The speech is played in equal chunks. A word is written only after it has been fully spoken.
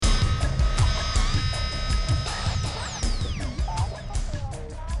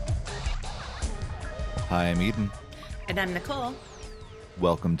Hi, I'm Eden. And I'm Nicole.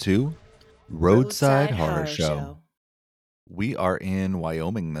 Welcome to Roadside Roadside Horror Horror Show. Show. We are in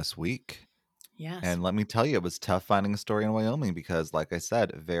Wyoming this week. Yes. And let me tell you, it was tough finding a story in Wyoming because, like I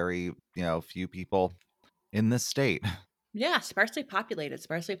said, very, few people in this state. Yeah, sparsely populated,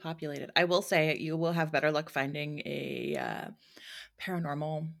 sparsely populated. I will say you will have better luck finding a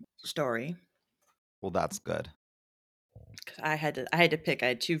paranormal story. Well, that's good. 'Cause I had to pick. I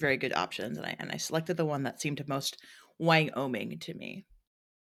had two very good options, and I selected the one that seemed most Wyoming to me.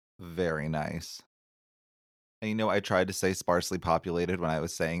 Very nice. And I tried to say sparsely populated when I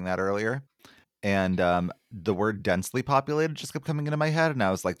was saying that earlier. And the word densely populated just kept coming into my head. And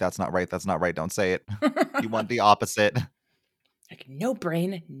I was like, that's not right. That's not right. Don't say it. You want the opposite. Like no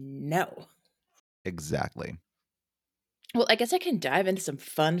brain, no. Exactly. Well, I guess I can dive into some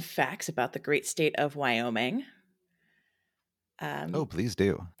fun facts about the great state of Wyoming. Oh, Um, please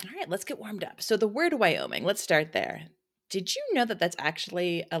do. All right, let's get warmed up. So, the word Wyoming, let's start there. Did you know that that's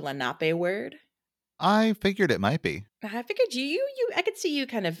actually a Lenape word? I figured it might be. I figured I could see you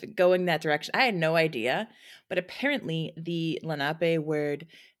kind of going that direction. I had no idea, but apparently the Lenape word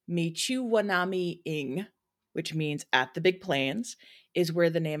Michuwanami Ing, which means at the Big Plains, is where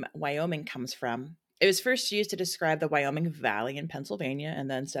the name Wyoming comes from. It was first used to describe the Wyoming Valley in Pennsylvania, and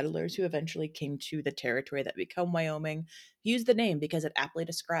then settlers who eventually came to the territory that become Wyoming used the name because it aptly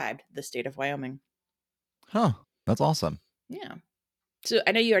described the state of Wyoming. Huh. That's awesome. Yeah. So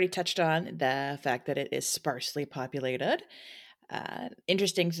I know you already touched on the fact that it is sparsely populated.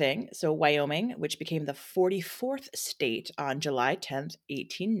 Interesting thing. So, Wyoming, which became the 44th state on July 10th,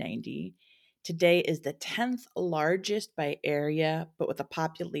 1890, today is the 10th largest by area, but with a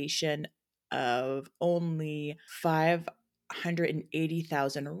population of only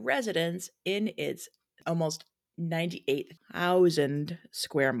 580,000 residents in its almost 98,000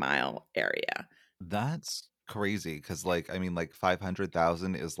 square mile area. That's crazy because, like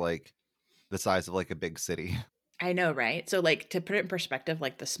 500,000 is like the size of like a big city. I know, right? So, like, to put it in perspective,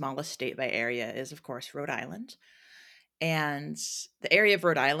 like, the smallest state by area is, of course, Rhode Island. And the area of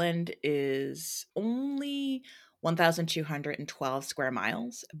Rhode Island is only 1,212 square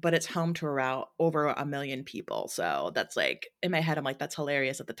miles, but it's home to around over a million people. So that's like, in my head, I'm like, that's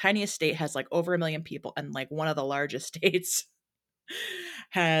hilarious that the tiniest state has like over a million people, and like one of the largest states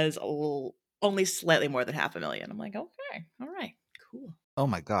has only slightly more than half a million. I'm like, okay, all right, cool. Oh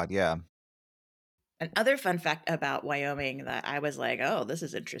my God. Yeah. Another fun fact about Wyoming that I was like, oh, this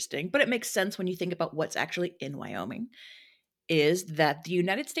is interesting, but it makes sense when you think about what's actually in Wyoming is that the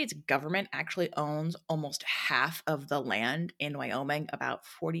United States government actually owns almost half of the land in Wyoming. About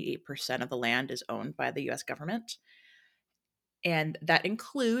 48% of the land is owned by the US government. And that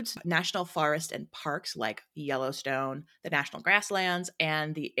includes national forests and parks like Yellowstone, the national grasslands,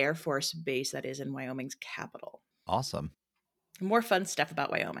 and the Air Force base that is in Wyoming's capital. Awesome. More fun stuff about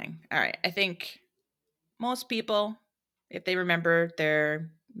Wyoming. All right. I think most people, if they remember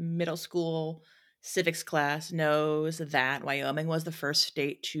their middle school civics class, knows that Wyoming was the first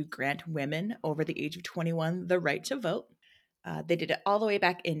state to grant women over the age of 21 the right to vote. They did it all the way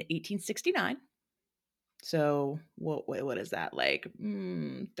back in 1869. So what is that like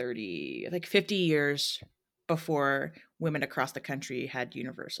 30 like 50 years before women across the country had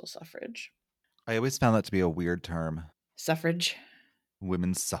universal suffrage. I always found that to be a weird term. Suffrage,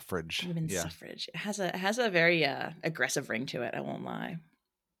 Women's suffrage. women's Yeah, suffrage. It has a very aggressive ring to it, I won't lie.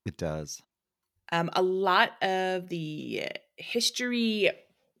 it does. A lot of the history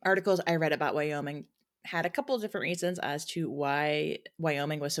articles I read about Wyoming had a couple of different reasons as to why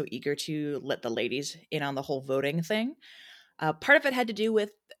Wyoming was so eager to let the ladies in on the whole voting thing. Part of it had to do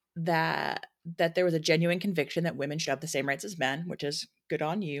with that there was a genuine conviction that women should have the same rights as men, which is good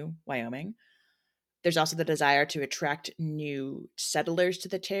on you, Wyoming. There's also the desire to attract new settlers to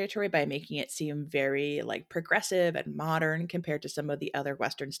the territory by making it seem very like progressive and modern compared to some of the other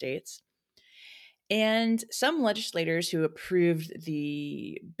western states. And some legislators who approved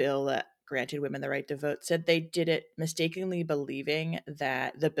the bill that granted women the right to vote said they did it mistakenly believing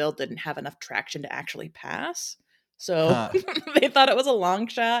that the bill didn't have enough traction to actually pass. So Huh. they thought it was a long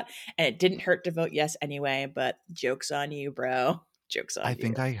shot and it didn't hurt to vote yes anyway, but joke's on you, bro. Joke's I on you.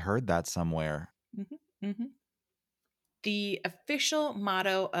 think I heard that somewhere. hmm hmm The official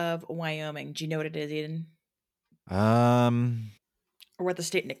motto of Wyoming, do you know what it is, Eden? Um, Or what the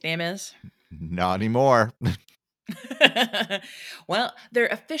state nickname is? not anymore. Well, their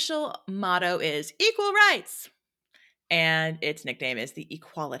official motto is equal rights, and its nickname is the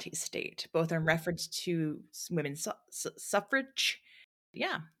Equality State, both in reference to women's suffrage.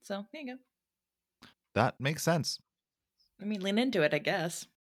 Yeah, so there you go. That makes sense. I mean, lean into it, I guess.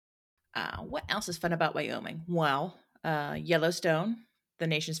 What else is fun about Wyoming? Well, Yellowstone, the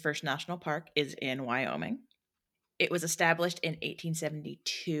nation's first national park, is in Wyoming. It was established in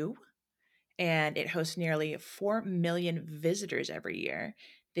 1872 and it hosts nearly 4 million visitors every year.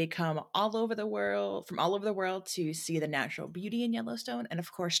 They come all over the world, from all over the world, to see the natural beauty in Yellowstone and,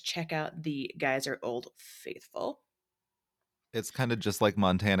 of course, check out the Geyser Old Faithful. It's kind of just like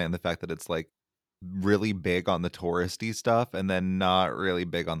Montana in the fact that it's like really big on the touristy stuff and then not really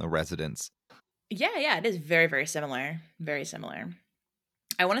big on the residents. Yeah, yeah, it is very, very similar. Very similar.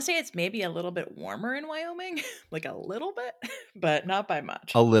 I want to say it's maybe a little bit warmer in Wyoming, like a little bit, but not by A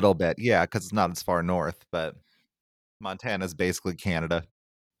much. little bit, yeah, because it's not as far north, but Montana's basically Canada.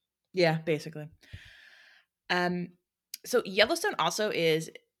 Yeah, basically. Um, so Yellowstone also is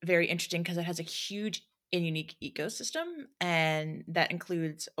very interesting because it has a huge and unique ecosystem, and that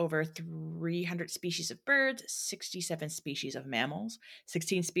includes over 300 species of birds, 67 species of mammals,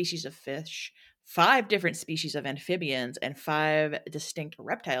 16 species of fish, five different species of amphibians, and five distinct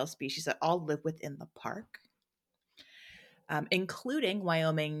reptile species that all live within the park, including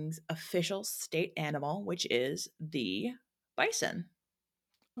Wyoming's official state animal, which is the bison.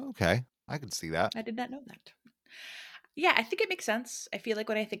 Okay, I could see that. I did not know that. Yeah, I think it makes sense. I feel like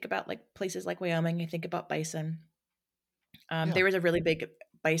when I think about like places like Wyoming, I think about bison. Yeah. There was a really big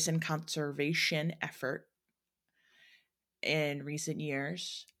bison conservation effort in recent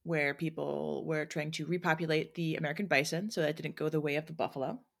years where people were trying to repopulate the American bison so that didn't go the way of the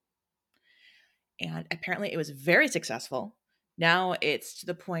buffalo. And apparently it was very successful. Now it's to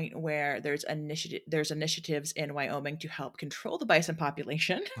the point where there's initiatives in Wyoming to help control the bison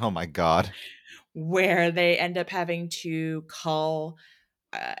population Oh my god. where they end up having to cull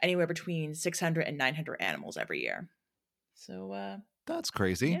anywhere between 600 and 900 animals every year. So, That's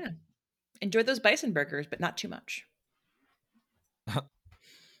crazy. yeah, enjoy those bison burgers, but not too much.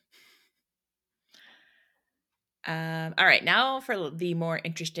 All right, now for the more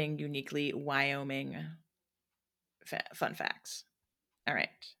interesting, uniquely Wyoming fun facts. All right,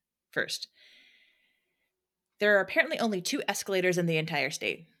 first, there are apparently only two escalators in the entire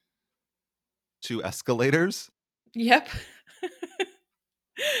state. 2 escalators? Yep.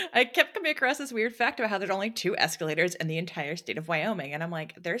 I kept coming across this weird fact about how there's only two escalators in the entire state of Wyoming. And I'm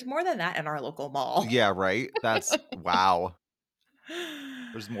like, there's more than that in our local mall. Yeah, right? That's wow.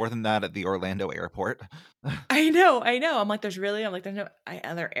 There's more than that at the Orlando airport. I know, I know. I'm like, there's no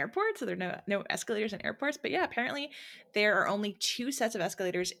other airports. Are there no escalators in airports? But yeah, apparently there are only two sets of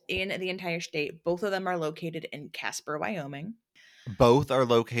escalators in the entire state. Both of them are located in Casper, Wyoming. Both are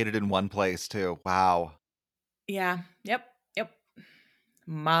located in one place too. Wow. Yeah, yep.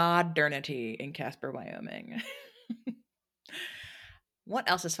 Modernity in Casper, Wyoming. What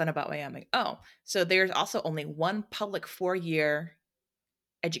else is fun about Wyoming? Oh, so there's also only one public 4-year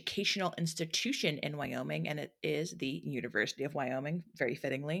educational institution in Wyoming, and it is the University of Wyoming, very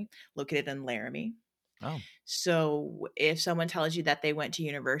fittingly, located in Laramie. Oh, So if someone tells you that they went to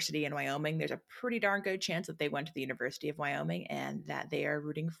university in Wyoming, there's a pretty darn good chance that they went to the University of Wyoming and that they are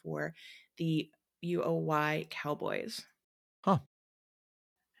rooting for the UOY Cowboys. huh.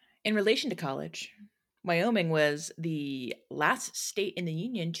 In relation to college, Wyoming was the last state in the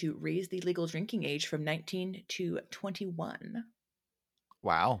union to raise the legal drinking age from 19 to 21.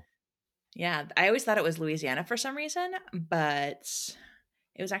 Wow. Yeah, I always thought it was Louisiana for some reason, but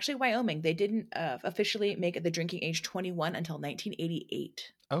it was actually Wyoming. They didn't officially make the drinking age 21 until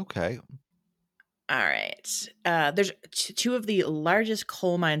 1988. Okay. All right. There's two of the largest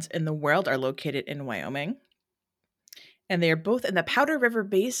coal mines in the world are located in Wyoming, and they are both in the Powder River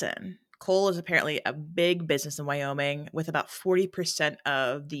Basin. Coal is apparently a big business in Wyoming, with about 40%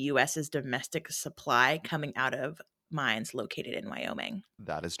 of the US's domestic supply coming out of mines located in Wyoming.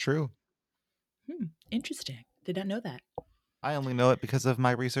 That is true. Interesting. Did not know that. I only know it because of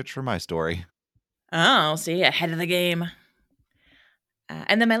my research for my story. Oh, see, ahead of the game.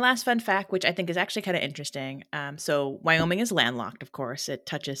 And then my last fun fact, which I think is actually kind of interesting. So Wyoming is landlocked, of course. It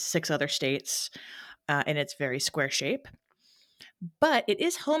touches 6 other states in its very square shape, but it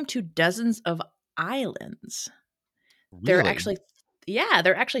is home to dozens of islands. There are Really? actually, yeah,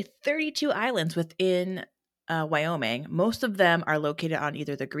 there are actually 32 islands within Wyoming. Most of them are located on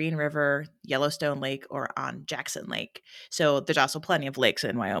either the Green River, Yellowstone Lake, or on Jackson Lake. So there's also plenty of lakes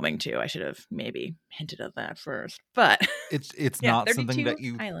in Wyoming too. I should have maybe hinted at that first, but It's yeah, not something that 32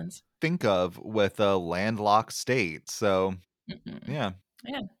 you islands. think of with a landlocked state. So, Mm-mm. yeah.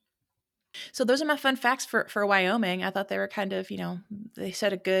 Yeah. So those are my fun facts for Wyoming. I thought they were kind of, they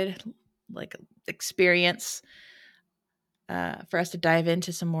set a good like experience for us to dive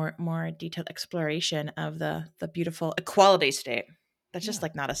into some more detailed exploration of the beautiful Equality State. That's just Yeah.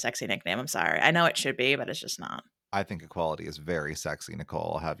 like not a sexy nickname. I'm sorry. I know it should be, but it's just not. I think equality is very sexy,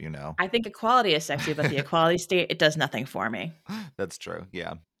 Nicole, I'll have you know. I think equality is sexy, but the equality state, it does nothing for me. That's true.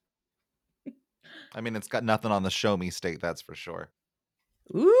 Yeah. I mean, it's got nothing on the show me state, that's for sure.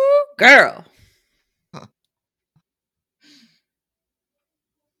 Ooh, girl.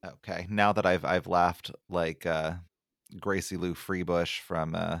 Okay. Now that I've laughed like Gracie Lou Freebush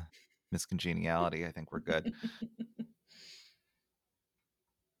from Miss Congeniality, I think we're good.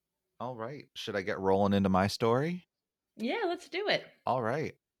 All right. Should I get rolling into my story? Yeah, let's do it. All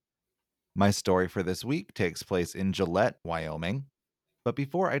right. My story for this week takes place in Gillette, Wyoming. But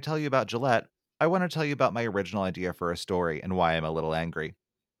before I tell you about Gillette, I want to tell you about my original idea for a story and why I'm a little angry.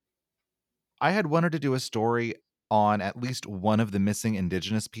 I had wanted to do a story on at least one of the missing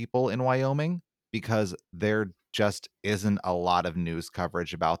indigenous people in Wyoming because there just isn't a lot of news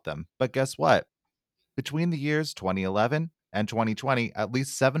coverage about them. But guess what? Between the years 2011 and 2020, at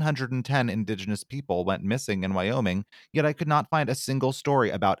least 710 indigenous people went missing in Wyoming, yet I could not find a single story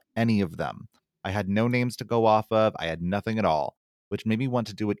about any of them. I had no names to go off of, I had nothing at all, which made me want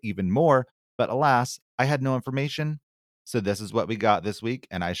to do it even more, but alas, I had no information. So this is what we got this week,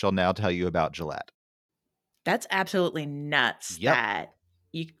 and I shall now tell you about Gillette. That's absolutely nuts Yep, that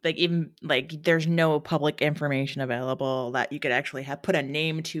you like even like there's no public information available that you could actually have put a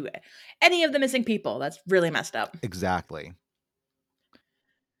name to any of the missing people. That's really messed up. exactly.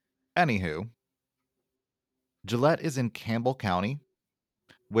 Anywho, Gillette is in Campbell County,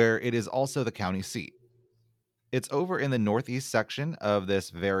 where it is also the county seat. It's over in the northeast section of this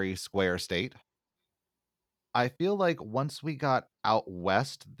very square state. I feel like once we got out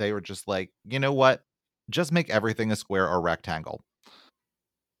west, they were just like, you know what? Just make everything a square or rectangle.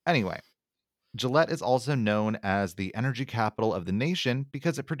 Anyway, Gillette is also known as the energy capital of the nation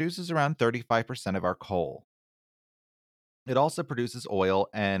because it produces around 35% of our coal. It also produces oil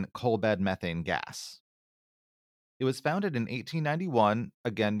and coal bed methane gas. It was founded in 1891,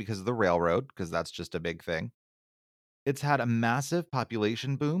 again because of the railroad, because that's just a big thing. It's had a massive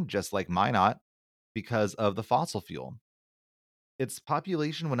population boom, just like Minot, because of the fossil fuel. Its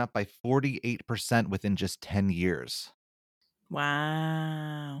population went up by 48% within just 10 years.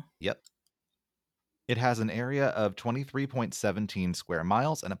 Wow. Yep. It has an area of 23.17 square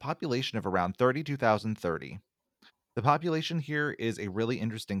miles and a population of around 32,030. The population here is a really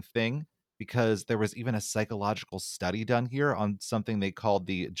interesting thing because there was even a psychological study done here on something they called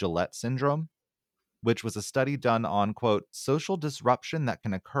the Gillette syndrome, which was a study done on, quote, social disruption that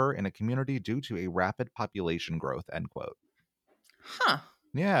can occur in a community due to a rapid population growth, end quote. Huh.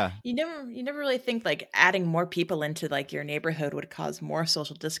 Yeah, You never really think like adding more people into like your neighborhood would cause more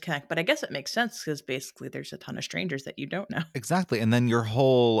social disconnect, but I guess it makes sense because basically there's a ton of strangers that you don't know. exactly. And then your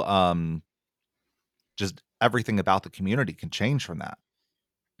whole just everything about the community can change from that.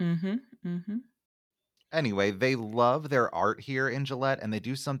 Mm-hmm. Mm-hmm. Anyway, they love their art here in Gillette, and they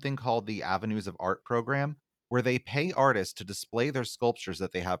do something called the Avenues of Art program, where they pay artists to display their sculptures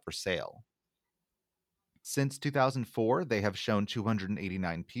that they have for sale. Since 2004, they have shown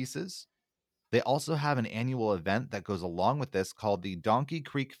 289 pieces. They also have an annual event that goes along with this called the Donkey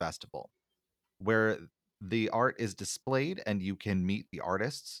Creek Festival, where the art is displayed and you can meet the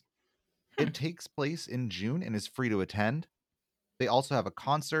artists. Hmm. It takes place in June and is free to attend. They also have a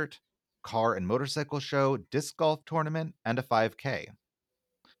concert, car and motorcycle show, disc golf tournament, and a 5K.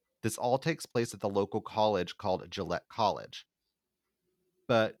 This all takes place at the local college called Gillette College.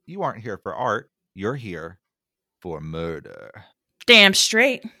 But you aren't here for art, you're here for murder. Damn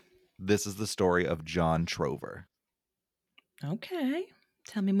straight. This is the story of John Trover. Okay.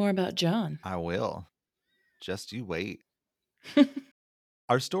 Tell me more about John. I will. Just you wait.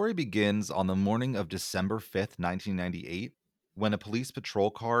 Our story begins on the morning of December 5th, 1998, when a police patrol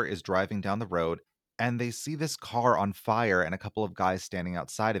car is driving down the road and they see this car on fire and a couple of guys standing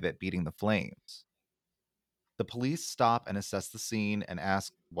outside of it beating the flames. The police stop and assess the scene and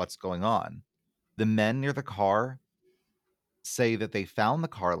ask what's going on. The men near the car say that they found the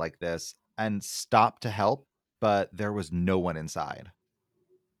car like this and stopped to help, but there was no one inside.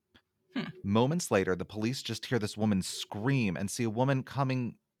 Hmm. Moments later, the police just hear this woman scream and see a woman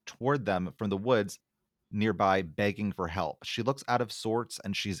coming toward them from the woods nearby begging for help. She looks out of sorts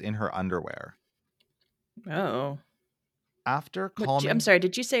and she's in her underwear. Oh. After I'm calming sorry,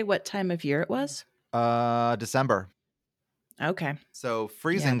 did you say what time of year it was? December. Okay. So Yeah,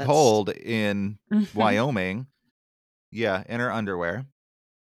 freezing that's cold in Mhm. Wyoming. Yeah, in her underwear.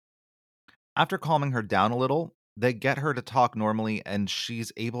 After calming her down a little, they get her to talk normally and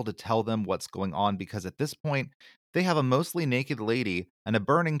she's able to tell them what's going on because at this point, they have a mostly naked lady and a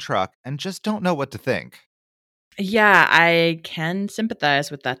burning truck and just don't know what to think. Yeah, I can sympathize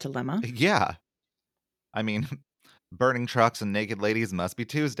with that dilemma. Yeah. I mean, burning trucks and naked ladies must be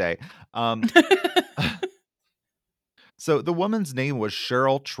Tuesday. Um, so the woman's name was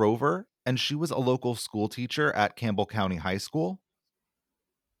Cheryl Trover, and she was a local school teacher at Campbell County High School.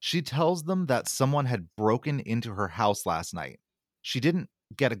 She tells them that someone had broken into her house last night. She didn't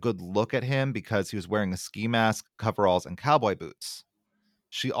get a good look at him because he was wearing a ski mask, coveralls, and cowboy boots.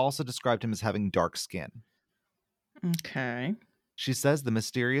 She also described him as having dark skin. Okay. She says the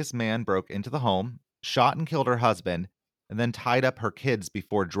mysterious man broke into the home, shot and killed her husband, and then tied up her kids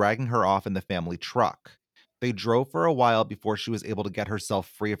before dragging her off in the family truck. They drove for a while before she was able to get herself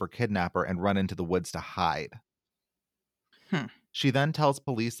free of her kidnapper and run into the woods to hide. Hmm. She then tells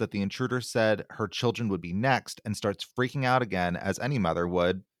police that the intruder said her children would be next and starts freaking out again, as any mother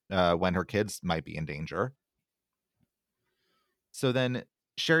would when her kids might be in danger. So then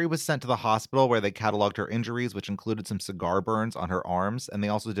Sherry was sent to the hospital where they cataloged her injuries, which included some cigar burns on her arms, and they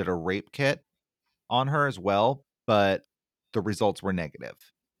also did a rape kit on her as well, but the results were negative.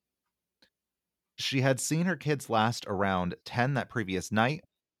 She had seen her kids last around 10 that previous night.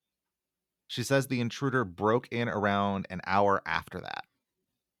 She says the intruder broke in around an hour after that.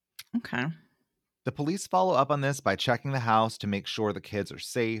 Okay. The police follow up on this by checking the house to make sure the kids are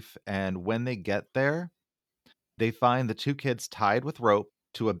safe, and when they get there, they find the two kids tied with rope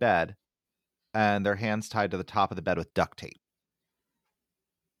to a bed and their hands tied to the top of the bed with duct tape.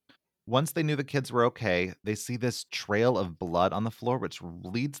 Once they knew the kids were okay, they see this trail of blood on the floor, which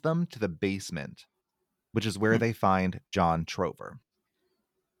leads them to the basement, which is where Hmm. they find John Trover.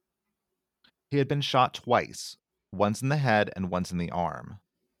 He had been shot twice, once in the head and once in the arm.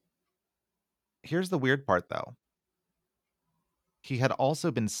 Here's the weird part, though. He had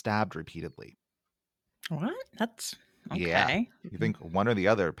also been stabbed repeatedly. What? That's Yeah. okay. You think one or the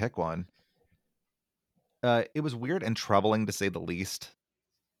other, pick one. It was weird and troubling to say the least.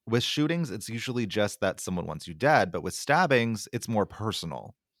 With shootings, it's usually just that someone wants you dead, but with stabbings, it's more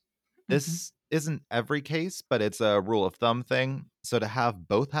personal. Mm-hmm. This isn't every case, but it's a rule of thumb thing. So to have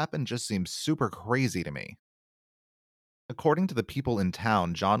both happen just seems super crazy to me. According to the people in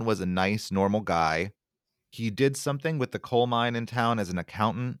town, John was a nice, normal guy. He did something with the coal mine in town as an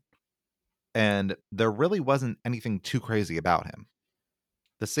accountant, and there really wasn't anything too crazy about him.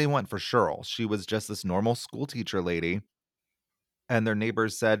 The same went for Cheryl. She was just this normal school teacher lady, and their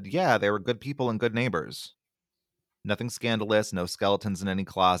neighbors said, yeah, they were good people and good neighbors. Nothing scandalous, no skeletons in any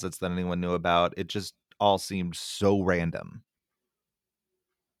closets that anyone knew about. It just all seemed so random.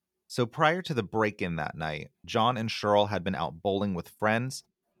 So prior to the break in that night, John and Cheryl had been out bowling with friends,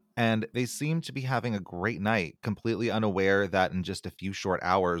 and they seemed to be having a great night, completely unaware that in just a few short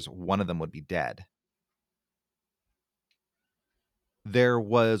hours, one of them would be dead. There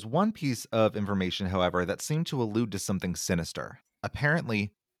was one piece of information, however, that seemed to allude to something sinister.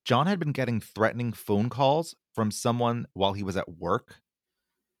 Apparently, John had been getting threatening phone calls from someone while he was at work.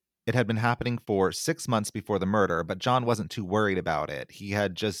 It had been happening for 6 months before the murder, but John wasn't too worried about it. He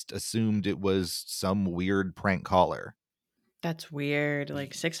had just assumed it was some weird prank caller. That's weird.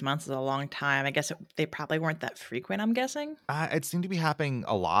 Like 6 months is a long time. I guess they probably weren't that frequent, I'm guessing. It seemed to be happening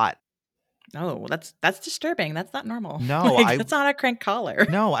a lot. Oh, well, that's disturbing. That's not normal. No, Like I that's not a crank collar.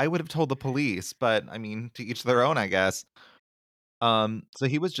 no, I would have told the police, but I mean, to each their own, I guess. So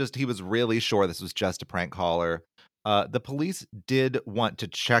he was really sure this was just a prank caller. The police did want to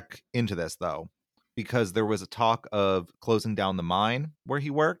check into this though, because there was a talk of closing down the mine where he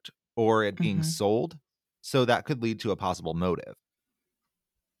worked or it being Hmm. sold, so that could lead to a possible motive.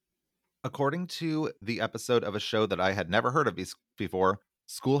 According to the episode of a show that I had never heard of before,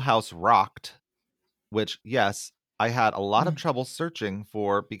 Schoolhouse Rocked, which yes, I had a lot of trouble searching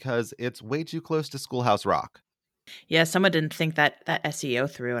for because it's way too close to Schoolhouse Rock. Yeah, someone didn't think that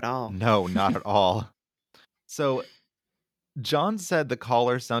SEO through at all. No, not at all. So John said the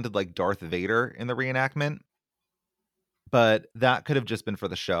caller sounded like Darth Vader in the reenactment, but that could have just been for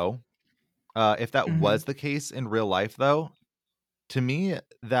the show. If that Hmm. was the case in real life, though, to me,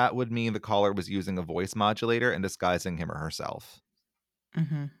 that would mean the caller was using a voice modulator and disguising him or herself.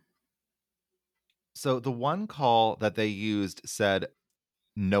 Hmm. So the one call that they used said,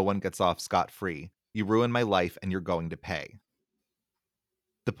 no one gets off scot free. You ruined my life and you're going to pay.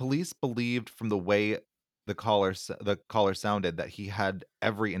 The police believed from the way the caller sounded that he had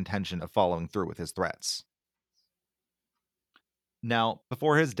every intention of following through with his threats. Now,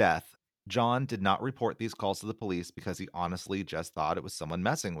 before his death, John did not report these calls to the police because he honestly just thought it was someone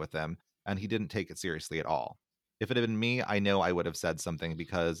messing with him and he didn't take it seriously at all. If it had been me, I know I would have said something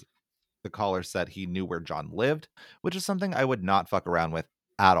because the caller said he knew where John lived, which is something I would not fuck around with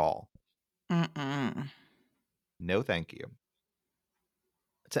at all. Mm-mm. No, thank you.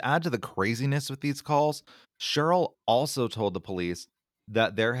 To add to the craziness with these calls, Cheryl also told the police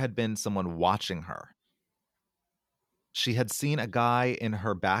that there had been someone watching her. She had seen a guy in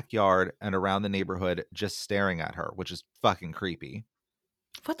her backyard and around the neighborhood just staring at her, which is fucking creepy.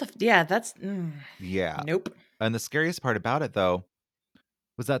 What the? Yeah, that's Yeah. nope. And the scariest part about it, though,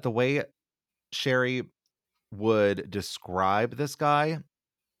 was that the way Sherry would describe this guy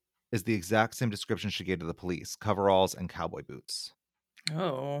is the exact same description she gave to the police: coveralls and cowboy boots.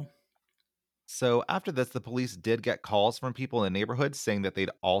 Oh. So after this, the police did get calls from people in the neighborhood saying that they'd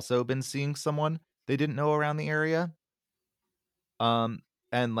also been seeing someone they didn't know around the area. Um,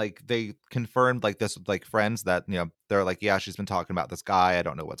 and like they confirmed like this with like friends that, they're like, yeah, she's been talking about this guy. I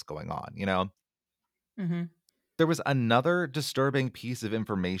don't know what's going on. Mm-hmm. There was another disturbing piece of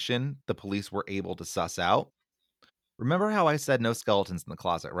information the police were able to suss out. Remember how I said no skeletons in the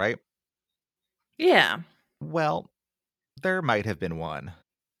closet, right? Yeah. Well, there might have been one.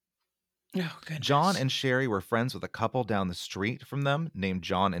 Oh John goodness. and Sherry were friends with a couple down the street from them named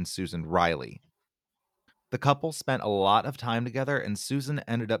John and Susan Riley. The couple spent a lot of time together, and Susan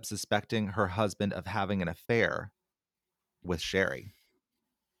ended up suspecting her husband of having an affair with Sherry.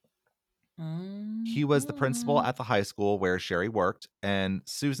 He was the principal Mm-hmm. at the high school where Sherry worked, and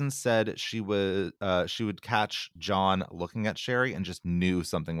Susan said she would catch John looking at Sherry and just knew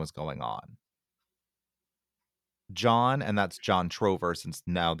something was going on. John, and that's John Trover, since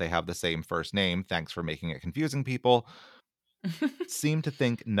now they have the same first name, thanks for making it confusing people, seemed to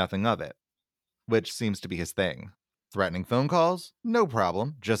think nothing of it, which seems to be his thing. Threatening phone calls? No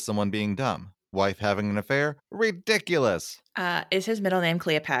problem, just someone being dumb. Wife having an affair? Ridiculous. Is his middle name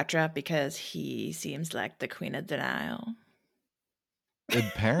Cleopatra because he seems like the queen of denial?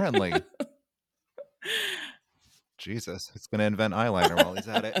 Apparently. Jesus, he's going to invent eyeliner while he's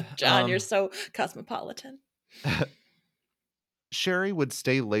at it. John, you're so cosmopolitan. Sherry would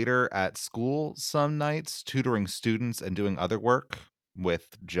stay later at school some nights, tutoring students and doing other work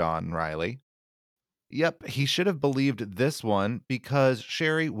with John Riley. Yep, he should have believed this one because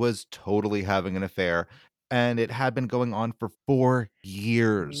Sherry was totally having an affair and it had been going on for 4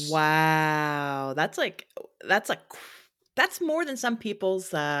 years. Wow, that's like that's more than some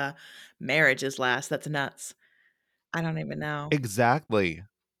people's marriages last. That's nuts. I don't even know. Exactly.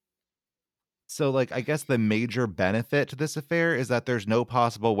 So, like, I guess the major benefit to this affair is that there's no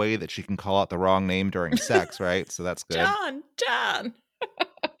possible way that she can call out the wrong name during sex, right? So that's good. John.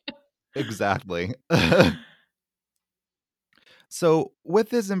 Exactly. So, with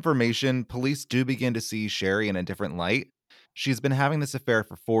this information, police do begin to see Sherry in a different light. She's been having this affair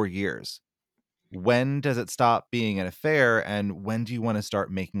for 4 years. When does it stop being an affair, and when do you want to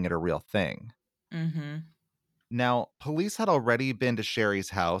start making it a real thing? Mm-hmm. Now, police had already been to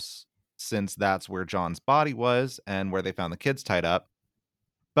Sherry's house, since that's where John's body was and where they found the kids tied up.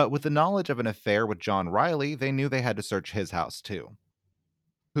 But with the knowledge of an affair with John Riley, they knew they had to search his house too.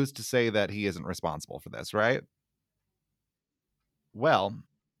 Who's to say that he isn't responsible for this, right? Well,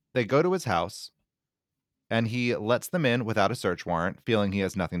 they go to his house, and he lets them in without a search warrant, feeling he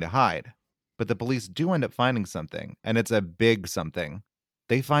has nothing to hide. But the police do end up finding something, and it's a big something.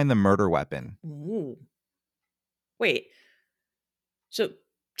 They find the murder weapon. Ooh. Wait. So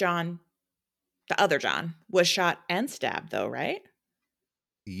John, the other John, was shot and stabbed, though, right?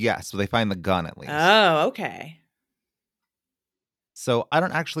 Yes, so they find the gun at least. Oh, okay. So I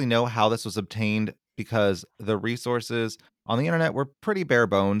don't actually know how this was obtained because the resources on the internet were pretty bare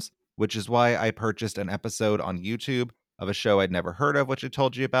bones, which is why I purchased an episode on YouTube of a show I'd never heard of, which I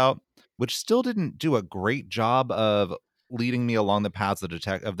told you about, which still didn't do a great job of leading me along the paths of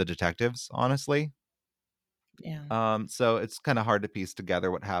the detectives, honestly. Yeah. So it's kind of hard to piece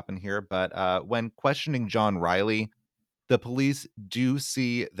together what happened here. But when questioning John Riley, the police do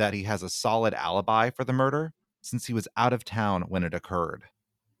see that he has a solid alibi for the murder since he was out of town when it occurred.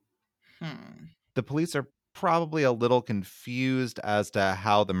 Hmm. The police are probably a little confused as to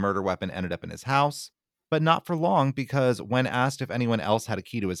how the murder weapon ended up in his house, but not for long because when asked if anyone else had a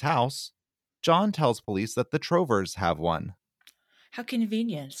key to his house, John tells police that the Trovers have one. How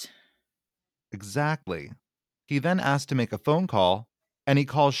convenient. Exactly. He then asked to make a phone call, and he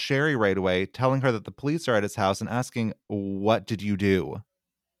calls Sherry right away, telling her that the police are at his house and asking, "What did you do?"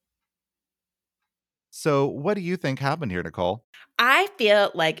 So, what do you think happened here, Nicole? I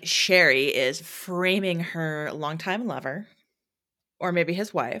feel like Sherry is framing her longtime lover, or maybe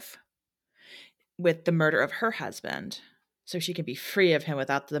his wife, with the murder of her husband, so she can be free of him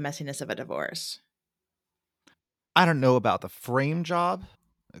without the messiness of a divorce. I don't know about the frame job.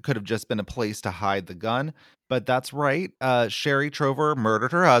 It could have just been a place to hide the gun, but that's right. Sherry Trover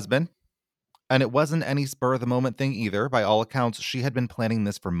murdered her husband, And it wasn't any spur of the moment thing either. By all accounts, she had been planning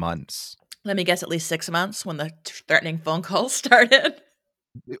this for months. Let me guess, at least 6 months when the threatening phone calls started.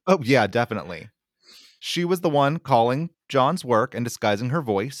 Oh, yeah, definitely. She was the one calling John's work and disguising her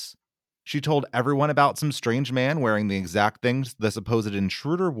voice. She told everyone about some strange man wearing the exact things the supposed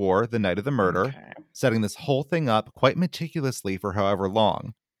intruder wore the night of the murder, Okay. setting this whole thing up quite meticulously for however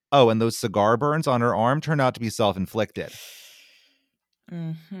long. Oh, and those cigar burns on her arm turned out to be self inflicted.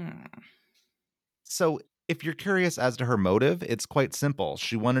 Mhm. So, if you're curious as to her motive, it's quite simple.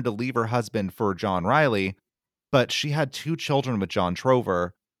 She wanted to leave her husband for John Riley, but she had 2 children with John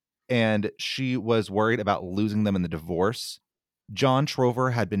Trover, and she was worried about losing them in the divorce. John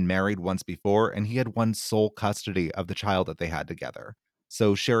Trover had been married once before, and he had won sole custody of the child that they had together.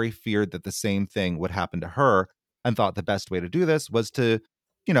 So Sherry feared that the same thing would happen to her and thought the best way to do this was to,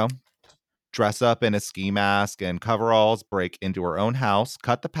 you know, dress up in a ski mask and coveralls, break into her own house,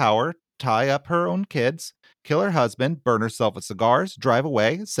 cut the power, tie up her own kids, kill her husband, burn herself with cigars, drive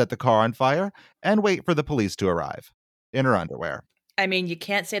away, set the car on fire, and wait for the police to arrive in her underwear. I mean, you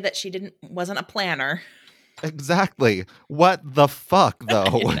can't say that she wasn't a planner. Exactly. What the fuck, I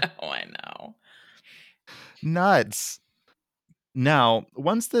though? know, I know. Nuts. Now,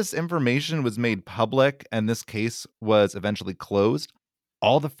 once this information was made public and this case was eventually closed,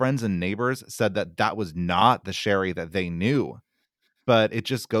 all the friends and neighbors said that that was not the Sherry that they knew. But it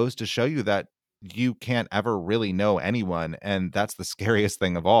just goes to show you that you can't ever really know anyone, and that's the scariest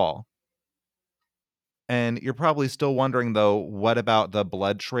thing of all. And you're probably still wondering, though, what about the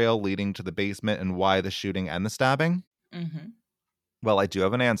blood trail leading to the basement and why the shooting and the stabbing? Mhm. Well, I do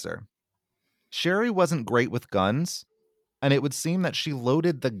have an answer. Sherry wasn't great with guns, and it would seem that she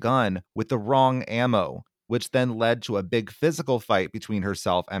loaded the gun with the wrong ammo, which then led to a big physical fight between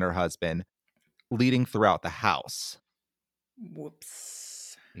herself and her husband, leading throughout the house.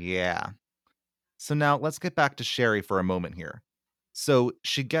 Whoops. Yeah. So now let's get back to Sherry for a moment here. So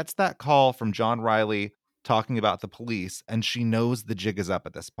she gets that call from John Riley talking about the police, and she knows the jig is up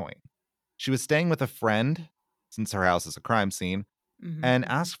at this point. She was staying with a friend, since her house is a crime scene, Mhm, and mhm.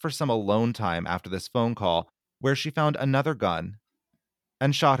 asked for some alone time after this phone call, where she found another gun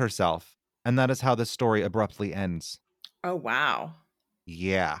and shot herself. And that is how this story abruptly ends. Oh, wow.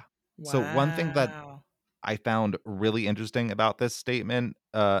 Yeah. So, one thing that Wow. I found really interesting about this statement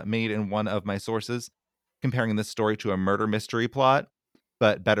made in one of my sources, comparing this story to a murder mystery plot,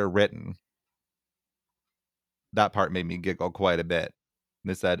 but better written. That part made me giggle quite a bit.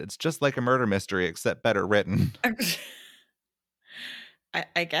 They said, it's just like a murder mystery, except better written.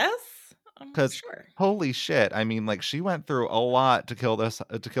 I guess? Because Sure. holy shit. I mean, like, she went through a lot to kill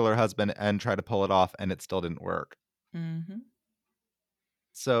her husband and try to pull it off, and it still didn't work. Mhm.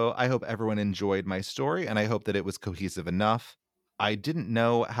 So I hope everyone enjoyed my story and I hope that it was cohesive enough. I didn't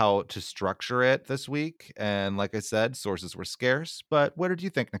know how to structure it this week. And like I said, sources were scarce. But what did you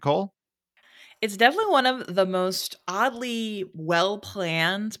think, Nicole? It's definitely one of the most oddly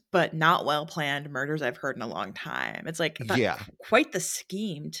well-planned, but not well-planned murders I've heard in a long time. It's like that Yeah, quite the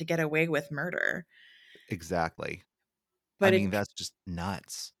scheme to get away with murder. exactly. I But mean, it that's just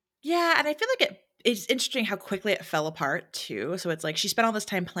nuts. Yeah, and I feel like it's interesting how quickly it fell apart too. So it's like she spent all this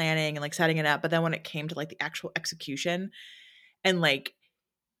time planning and like setting it up, but then when it came to like the actual execution and like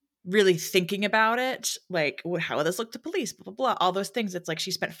really thinking about it, like how will this look to police, blah blah blah, all those things. It's like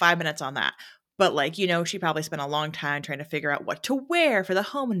she spent 5 minutes on that, but like she probably spent a long time trying to figure out what to wear for the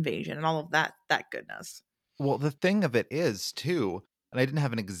home invasion and all of that goodness. Well, the thing of it is, too, and I didn't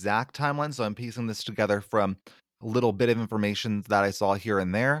have an exact timeline, so I'm piecing this together from a little bit of information that I saw here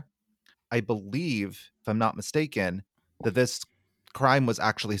and there. I believe, if I'm not mistaken, that this crime was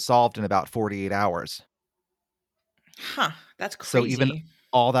actually solved in about 48 hours. Huh? That's So even crazy.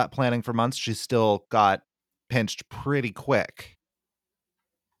 all that planning for months, she still got pinched pretty quick.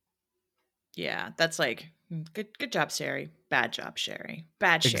 Yeah, that's like good job, Sherry. Bad job, Sherry.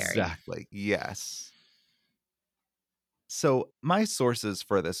 Bad Sherry. Exactly. Yes. So my sources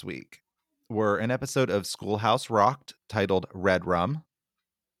for this week were an episode of Schoolhouse Rocked titled Red Rum,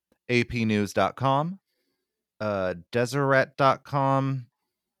 apnews.com, Deseret.com,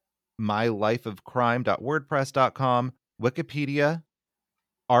 mylifeofcrime.wordpress.com, Wikipedia,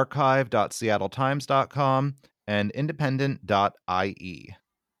 archive.seattletimes.com, and independent.ie.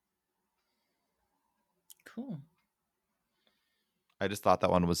 Cool. I just thought that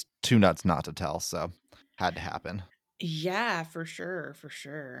one was too nuts not to tell, so had to happen. Yeah, for sure, for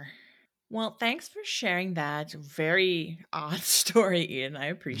sure. Well, thanks for sharing that very odd story, Ian. I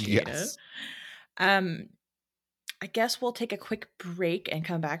appreciate it. Yes. Um, I guess we'll take a quick break and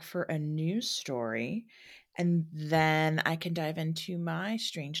come back for a new story. And then I can dive into my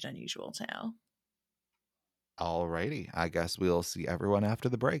strange and unusual tale. Alrighty. I guess we'll see everyone after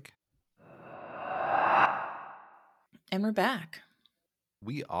the break. And we're back.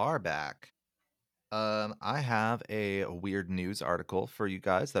 We are back. I have a weird news article for you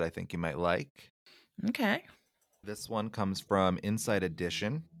guys that I think you might like. Okay. This one comes from Inside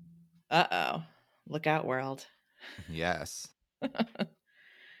Edition. Uh-oh. Look out, world. Yes.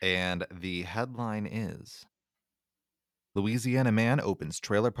 And the headline is Louisiana man opens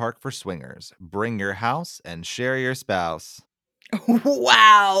trailer park for swingers. Bring your house and share your spouse.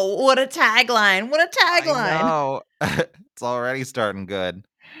 Wow. What a tagline. What a I tagline. know. It's already starting good.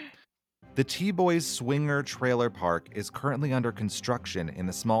 The T-Boys Swinger Trailer Park is currently under construction in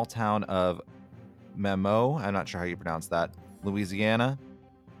the small town of Memo, I'm not sure how you pronounce that, Louisiana.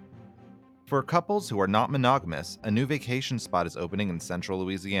 For couples who are not monogamous, a new vacation spot is opening in central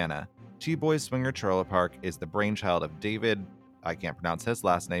Louisiana. T-Boys Swinger Trailer Park is the brainchild of David, I can't pronounce his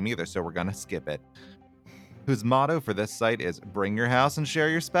last name either, so we're gonna skip it, whose motto for this site is bring your house and share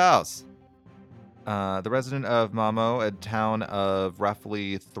your spouse. The resident of Mamo, a town of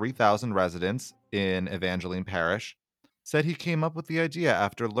roughly 3,000 residents in Evangeline Parish, said he came up with the idea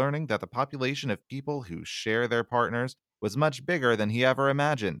after learning that the population of people who share their partners was much bigger than he ever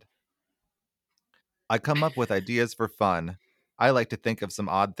imagined. I come up with ideas for fun. I like to think of some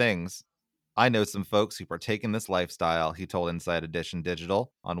odd things. I know some folks who partake in this lifestyle, he told Inside Edition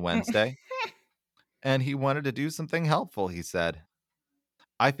Digital on Wednesday. And he wanted to do something helpful, he said.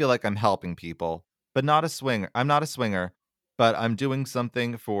 I feel like I'm helping people, but not a swinger. I'm not a swinger, but I'm doing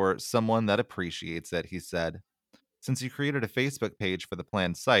something for someone that appreciates it, he said. Since he created a Facebook page for the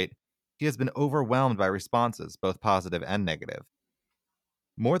planned site, he has been overwhelmed by responses, both positive and negative.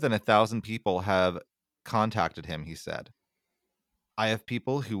 More than 1,000 people have contacted him, he said. I have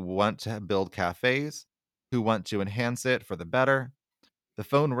people who want to build cafes, who want to enhance it for the better. The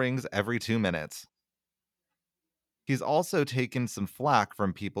phone rings every 2 minutes. He's also taken some flack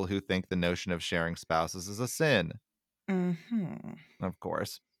from people who think the notion of sharing spouses is a sin. Mm-hmm. Of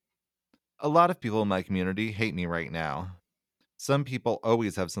course. A lot of people in my community hate me right now. Some people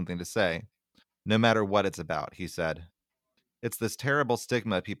always have something to say, no matter what it's about, he said. It's this terrible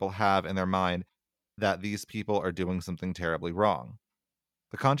stigma people have in their mind that these people are doing something terribly wrong.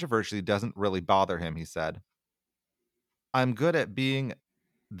 The controversy doesn't really bother him, he said. I'm good at being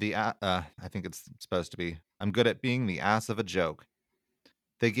I think it's supposed to be, I'm good at being the ass of a joke.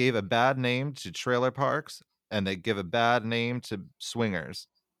 They gave a bad name to trailer parks and they give a bad name to swingers.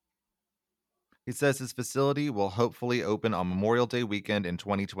 He says his facility will hopefully open on Memorial Day weekend in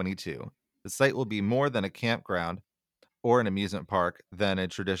 2022. The site will be more than a campground or an amusement park than a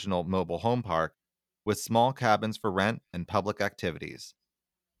traditional mobile home park, with small cabins for rent and public activities.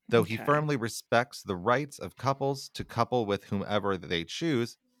 Though he Okay. firmly respects the rights of couples to couple with whomever they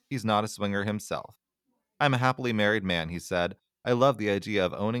choose, he's not a swinger himself. I'm a happily married man, he said. I love the idea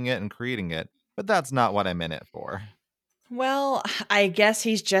of owning it and creating it, but that's not what I'm in it for. Well, I guess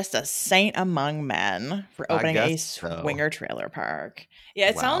he's just a saint among men for I opening guess a so. swinger trailer park. Yeah,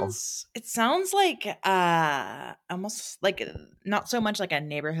 it Wow. sounds like almost like not so much like a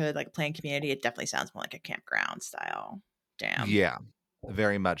neighborhood like planned community. It definitely sounds more like a campground style. Damn. Yeah,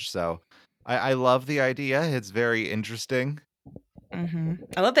 very much so. I love the idea. It's very interesting.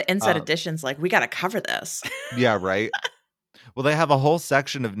 I love the inside Uh, editions like we got to cover this. yeah, right. Well, they have a whole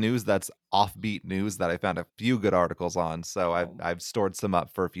section of news that's offbeat news that I found a few good articles on, so I've Oh, I've stored some up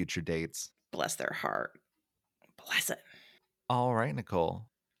for future dates. bless their heart. Bless it. All right, Nicole.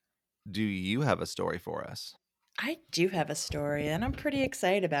 Do you have a story for us? I do have a story and I'm pretty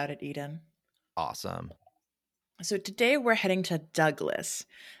excited about it, Eden. Awesome. So today we're heading to Douglas,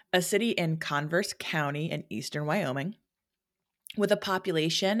 a city in Converse County in eastern Wyoming. With a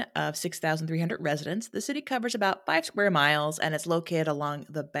population of 6,300 residents, the city covers about 5 square miles and is located along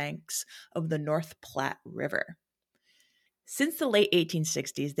the banks of the North Platte River. Since the late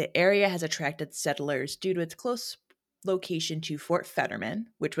 1860s, the area has attracted settlers due to its close location to Fort Fetterman,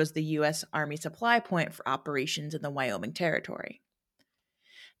 which was the U.S. Army supply point for operations in the Wyoming Territory.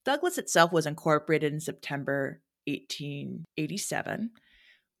 Douglas itself was incorporated in September 1887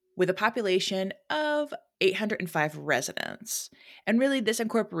 with a population of 805 residents. And really, this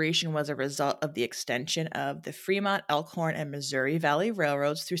incorporation was a result of the extension of the Fremont, Elkhorn, and Missouri Valley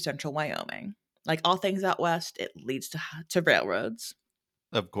Railroads through central Wyoming. Like all things out west, it leads to railroads.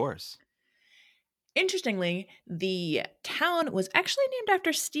 Of course. Interestingly, the town was actually named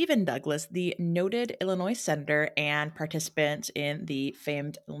after Stephen Douglas, the noted Illinois senator and participant in the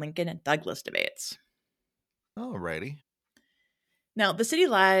famed Lincoln Douglas debates. Alrighty. Now, the city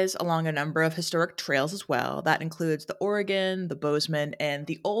lies along a number of historic trails as well. That includes the Oregon, the Bozeman, and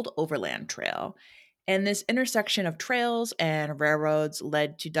the Old Overland Trail. And this intersection of trails and railroads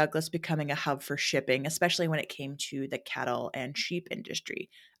led to Douglas becoming a hub for shipping, especially when it came to the cattle and sheep industry.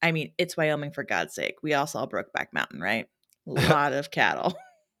 I mean, it's Wyoming for God's sake. We all saw Brokeback Mountain, right? A lot of cattle.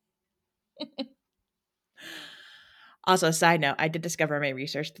 Also, a side note, I did discover in my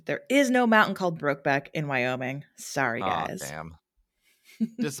research that there is no mountain called Brokeback in Wyoming. Sorry, Aw, guys. damn.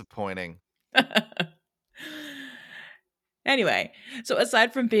 Disappointing. Anyway, so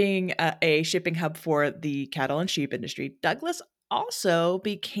aside from being a shipping hub for the cattle and sheep industry, Douglas also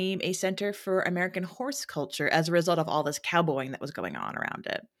became a center for American horse culture as a result of all this cowboying that was going on around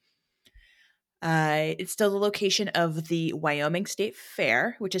it. It's still the location of the Wyoming State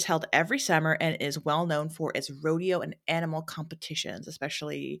Fair, which is held every summer and is well known for its rodeo and animal competitions,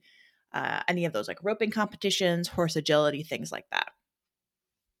 especially any of those like roping competitions, horse agility, things like that.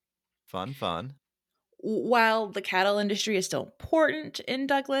 Fun, fun. While the cattle industry is still important in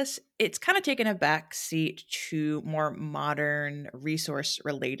Douglas, it's kind of taken a back seat to more modern resource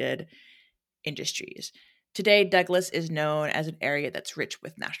related industries. Today, Douglas is known as an area that's rich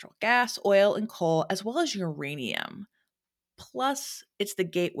with natural gas, oil, and coal, as well as uranium. Plus, it's the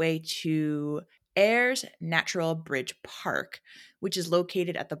gateway to Ayers Natural Bridge Park, which is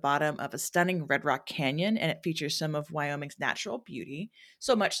located at the bottom of a stunning Red Rock Canyon, and it features some of Wyoming's natural beauty,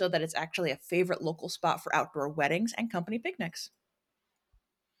 so much so that it's actually a favorite local spot for outdoor weddings and company picnics.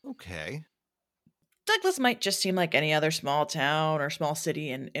 Okay. Douglas might just seem like any other small town or small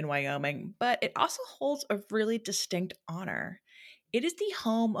city in Wyoming, but it also holds a really distinct honor. It is the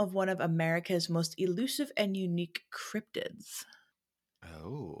home of one of America's most elusive and unique cryptids,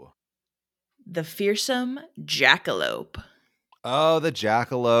 Oh. the fearsome jackalope. Oh, the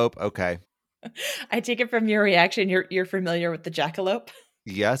jackalope. Okay. I take it from your reaction, you're familiar with the jackalope.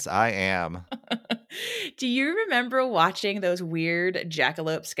 Yes, I am. Do you remember watching those weird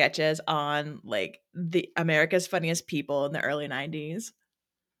jackalope sketches on like the America's Funniest People in the early 90s?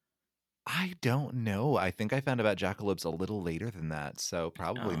 I don't know. I think I found about jackalopes a little later than that, so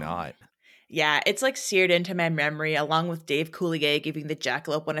probably Oh. not. Yeah, it's like seared into my memory along with Dave Coulier giving the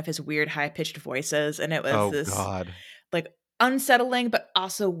jackalope one of his weird high-pitched voices, and it was Oh this God. like unsettling but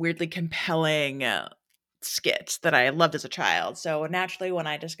also weirdly compelling skit that I loved as a child. So naturally, when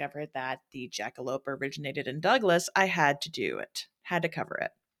I discovered that the jackalope originated in Douglas, I had to do it, had to cover it.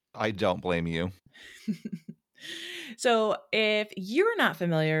 I don't blame you. So, if you're not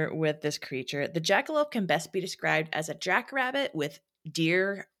familiar with this creature, the jackalope can best be described as a jackrabbit with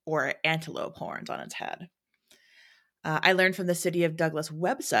deer or antelope horns on its head. I learned from the City of Douglas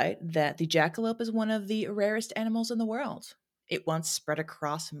website that the jackalope is one of the rarest animals in the world. It once spread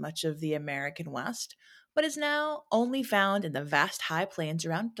across much of the American West, but is now only found in the vast high plains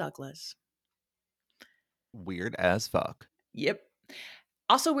around Douglas. Weird as fuck. Yep.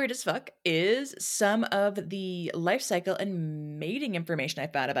 Also, weird as fuck is some of the life cycle and mating information I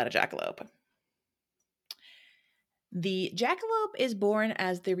found about a jackalope. The jackalope is born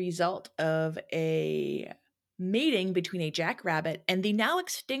as the result of a mating between a jackrabbit and the now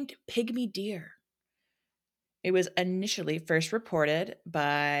extinct pygmy deer. It was initially first reported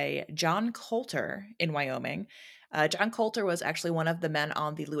by John Coulter in Wyoming. John Coulter was actually one of the men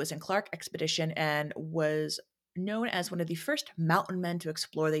on the Lewis and Clark expedition and was known as one of the first mountain men to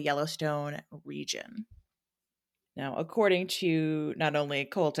explore the Yellowstone region. Now, according to not only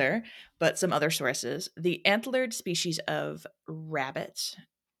Coulter, but some other sources, the antlered species of rabbit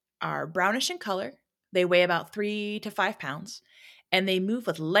are brownish in color. They weigh about 3 to 5 pounds, and they move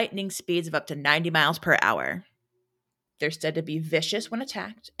with lightning speeds of up to 90 miles per hour. They're said to be vicious when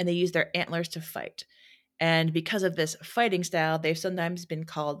attacked, and they use their antlers to fight. And because of this fighting style, they've sometimes been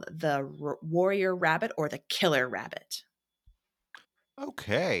called the warrior rabbit or the killer rabbit.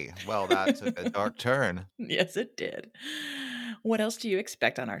 Okay. Well, that took a dark turn. Yes, it did. What else do you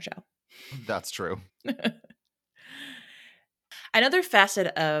expect on our show? That's true. Another facet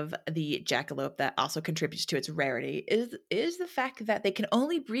of the jackalope that also contributes to its rarity is the fact that they can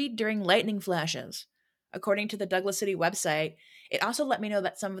only breed during lightning flashes. According to the Douglas City website, it also let me know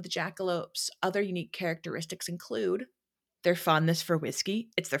that some of the jackalopes' other unique characteristics include their fondness for whiskey.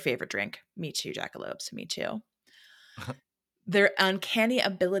 It's their favorite drink. Me too, jackalopes. Me too. Their uncanny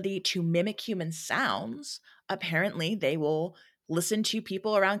ability to mimic human sounds. Apparently, they will listen to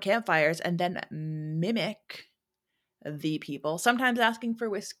people around campfires and then mimic the people, sometimes asking for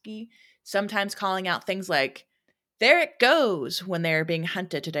whiskey, sometimes calling out things like, there it goes, when they're being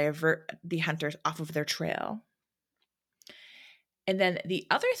hunted to divert the hunters off of their trail. And then the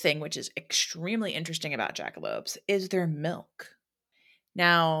other thing, which is extremely interesting about jackalopes, is their milk.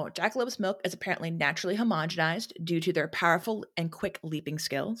 Now, jackalope's milk is apparently naturally homogenized due to their powerful and quick leaping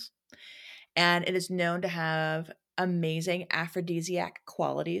skills, and it is known to have amazing aphrodisiac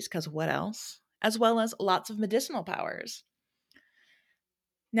qualities, because what else? As well as lots of medicinal powers.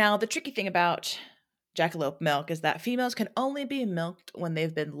 Now, the tricky thing about jackalope milk is that females can only be milked when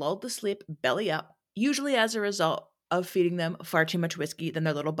they've been lulled to sleep belly up, usually as a result of feeding them far too much whiskey than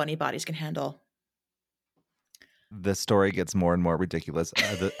their little bunny bodies can handle. The story gets more and more ridiculous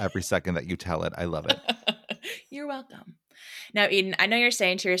every second that you tell it. I love it. You're welcome. Now, Eden, I know you're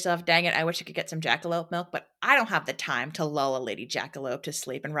saying to yourself, dang it, I wish I could get some jackalope milk, but I don't have the time to lull a lady jackalope to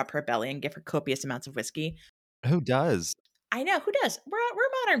sleep and rub her belly and give her copious amounts of whiskey. Who does? I know, who does? We're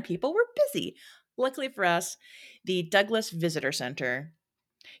modern people, we're busy. Luckily for us, the Douglas Visitor Center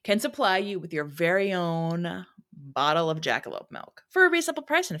can supply you with your very own bottle of jackalope milk for a reasonable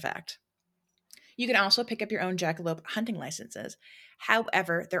price, in fact. You can also pick up your own jackalope hunting licenses.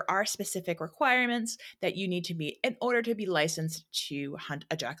 However, there are specific requirements that you need to meet in order to be licensed to hunt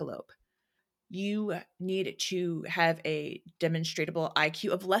a jackalope. You need to have a demonstrable IQ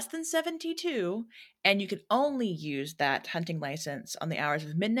of less than 72, and you can only use that hunting license on the hours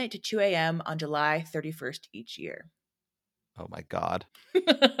of midnight to 2 a.m. on July 31st each year. Oh my God.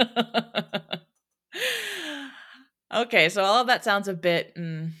 Okay, so all of that sounds a bit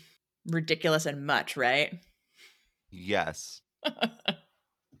ridiculous and much, right? Yes.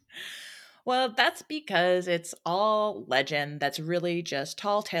 Well, that's because it's all legend that's really just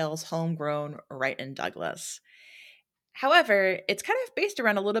tall tales homegrown right in Douglas. However, it's kind of based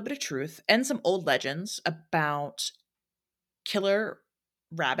around a little bit of truth and some old legends about killer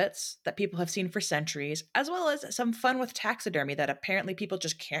rabbits that people have seen for centuries, as well as some fun with taxidermy that apparently people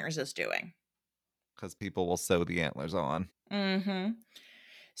just can't resist doing. Because people will sew the antlers on. Mm-hmm.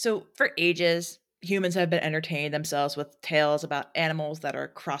 So, for ages, humans have been entertaining themselves with tales about animals that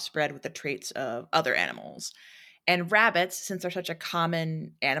are crossbred with the traits of other animals. And rabbits, since they're such a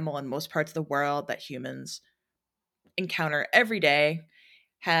common animal in most parts of the world that humans encounter every day,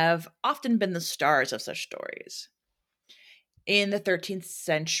 have often been the stars of such stories. In the 13th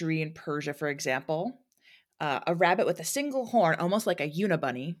century in Persia, for example, a rabbit with a single horn, almost like a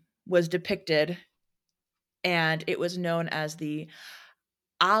unibunny, was depicted, and it was known as the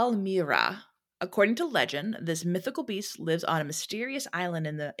Almira. According to legend, this mythical beast lives on a mysterious island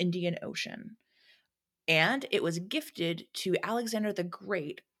in the Indian Ocean, and it was gifted to Alexander the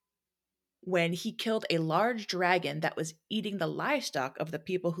Great when he killed a large dragon that was eating the livestock of the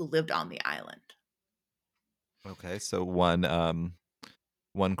people who lived on the island. Okay, so one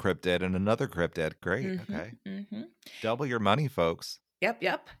cryptid and another cryptid. Great. Mm-hmm, Okay. mm-hmm. Double your money, folks. Yep,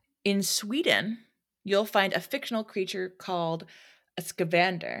 yep. In Sweden, you'll find a fictional creature called a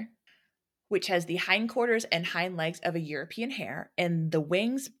scavander, which has the hindquarters and hind legs of a European hare and the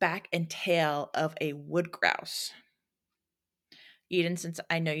wings, back, and tail of a wood grouse. Eden, since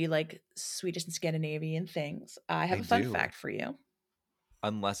I know you like Swedish and Scandinavian things, I I have a fun do. fact for you.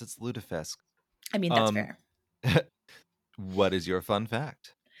 Unless it's lutefisk. I mean, that's Um, fair. what is your fun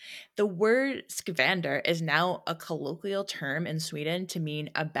fact? The word scavander is now a colloquial term in Sweden to mean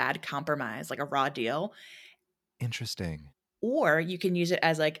a bad compromise, like a raw deal. Interesting. Or you can use it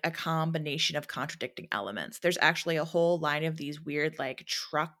as like a combination of contradicting elements. There's actually a whole line of these weird, like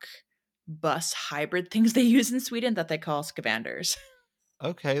truck bus hybrid things they use in Sweden that they call scavanders.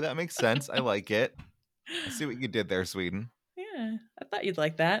 Okay, that makes sense. I like it. I see what you did there, Sweden. Yeah, I thought you'd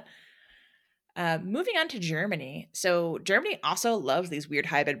like that. Moving on to Germany. So Germany also loves these weird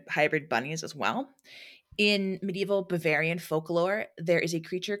hybrid bunnies as well. In medieval Bavarian folklore, there is a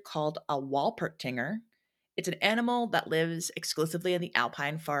creature called a Walpertinger. It's an animal that lives exclusively in the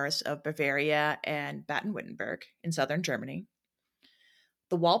alpine forests of Bavaria and Baden-Württemberg in southern Germany.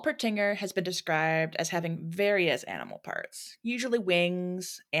 The Walpertinger has been described as having various animal parts, usually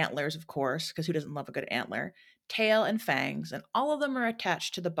wings, antlers, of course, because who doesn't love a good antler, tail, and fangs, and all of them are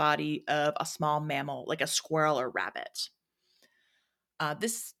attached to the body of a small mammal like a squirrel or rabbit.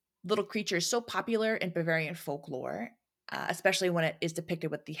 This little creature is so popular in Bavarian folklore, especially when it is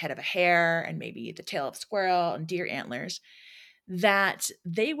depicted with the head of a hare and maybe the tail of a squirrel and deer antlers, that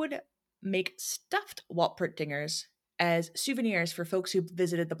they would make stuffed Walpertingers as souvenirs for folks who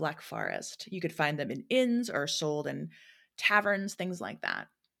visited the Black Forest. You could find them in inns or sold in taverns, things like that.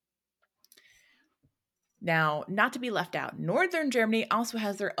 Now, not to be left out, Northern Germany also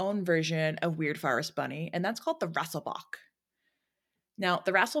has their own version of Weird Forest Bunny, and that's called the Rasselbach. Now,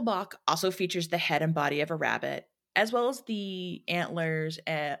 the Rasselbach also features the head and body of a rabbit, as well as the antlers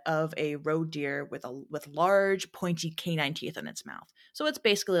of a roe deer with large, pointy canine teeth in its mouth. So it's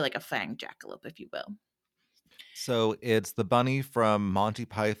basically like a fanged jackalope, if you will. So it's the bunny from Monty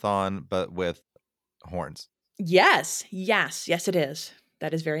Python, but with horns. Yes, yes, yes, it is.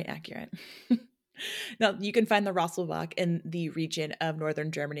 That is very accurate. Now, you can find the Rosselbach in the region of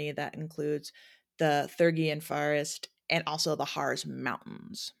northern Germany that includes the Thuringian Forest and also the Harz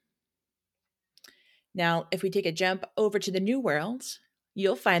Mountains. Now, if we take a jump over to the New World,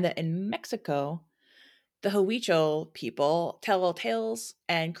 you'll find that in Mexico, the Huichol people tell tales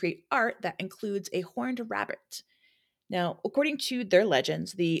and create art that includes a horned rabbit. Now, according to their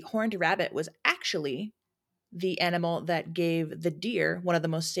legends, the horned rabbit was actually the animal that gave the deer, one of the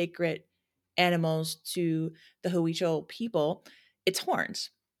most sacred animals to the Huichol people, its horns.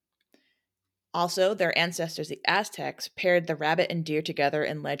 Also, their ancestors, the Aztecs, paired the rabbit and deer together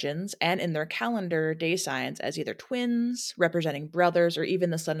in legends and in their calendar day signs as either twins, representing brothers, or even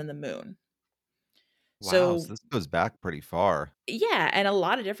the sun and the moon. Wow, So, so this goes back pretty far. yeah, and a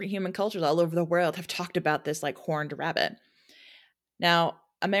lot of different human cultures all over the world have talked about this like horned rabbit. Now,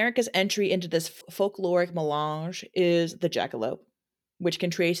 America's entry into this folkloric melange is the jackalope, which can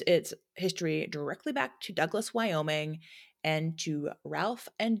trace its history directly back to Douglas, Wyoming, and to Ralph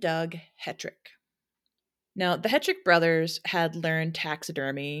and Doug Hetrick. Now, the Hetrick brothers had learned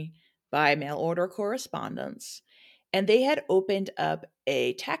taxidermy by mail order correspondence, and they had opened up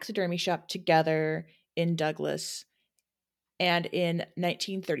a taxidermy shop together in Douglas. And in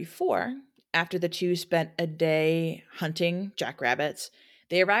 1934, after the two spent a day hunting jackrabbits,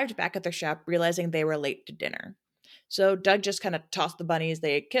 they arrived back at their shop realizing they were late to dinner. So Doug just kind of tossed the bunnies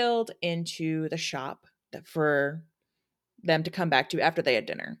they had killed into the shop for them to come back to after they had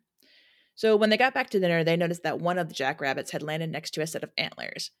dinner. So when they got back to dinner, they noticed that one of the jackrabbits had landed next to a set of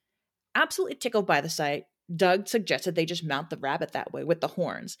antlers. Absolutely tickled by the sight, Doug suggested they just mount the rabbit that way with the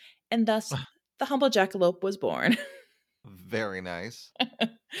horns, and thus the humble jackalope was born. Very nice.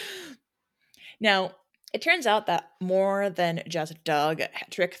 Now, it turns out that more than just Doug,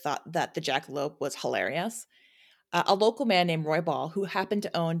 Hetrick thought that the jackalope was hilarious. A local man named Roy Ball, who happened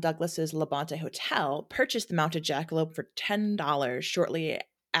to own Douglas's Labonte Hotel, purchased the mounted jackalope for $10 shortly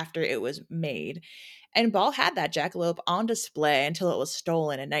after it was made. And Ball had that jackalope on display until it was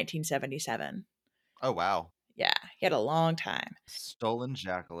stolen in 1977. Oh, wow. Yeah, he had a long time. Stolen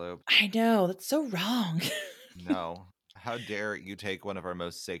jackalope. I know, that's so wrong. No. How dare you take one of our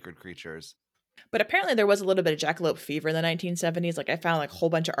most sacred creatures? But apparently there was a little bit of jackalope fever in the 1970s. Like I found like a whole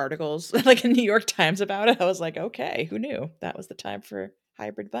bunch of articles like in New York Times about it. I was like, okay, who knew? That was the time for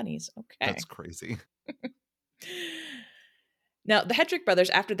hybrid bunnies. That's Okay. crazy. Now, the Hedrick brothers,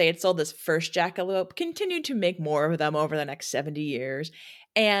 after they had sold this first jackalope, continued to make more of them over the next 70 years.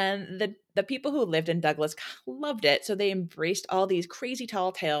 And the people who lived in Douglas loved it, so they embraced all these crazy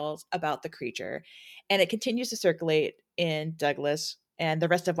tall tales about the creature. And it continues to circulate in Douglas and the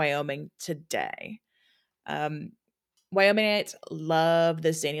rest of Wyoming today. Um, Wyomingites love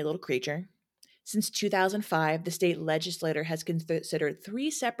this zany little creature. Since 2005, the state legislature has considered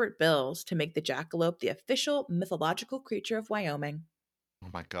three separate bills to make the jackalope the official mythological creature of Wyoming. Oh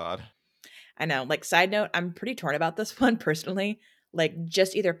my god. I know, like, side note, I'm pretty torn about this one personally. Like,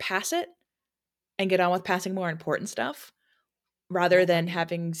 just either pass it and get on with passing more important stuff rather Well, I than mean,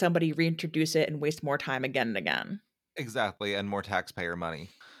 having somebody reintroduce it and waste more time again and again. exactly, and more taxpayer money.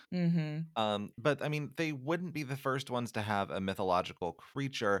 Mm hmm. But I mean, they wouldn't be the first ones to have a mythological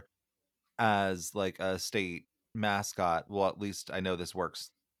creature as like a state mascot. Well, at least I know this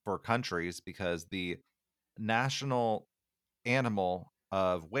works for countries because the national animal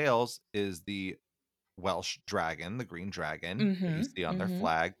of Wales is the Welsh dragon, the green dragon Mm that you hmm. see on Mm their hmm.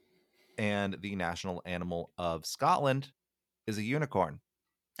 flag, and the national animal of Scotland is a unicorn.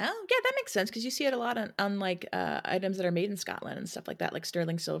 Oh, yeah, that makes sense because you see it a lot on like items that are made in Scotland and stuff like that, like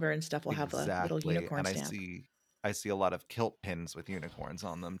sterling silver and stuff will have a little Exactly, unicorn and stamp. I see a lot of kilt pins with unicorns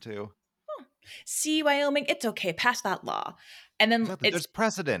on them too. Huh. See, Wyoming, it's okay, pass that law. And then Exactly, it's there's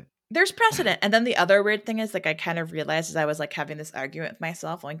precedent. there's precedent. And then the other weird thing is like I kind of realized as I was like having this argument with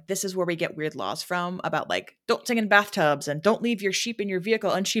myself, like this is where we get weird laws from about like don't sing in bathtubs and don't leave your sheep in your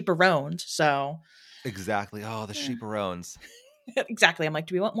vehicle unsheeparoned. So Exactly. Oh, the eh, sheeparones. exactly. I'm like,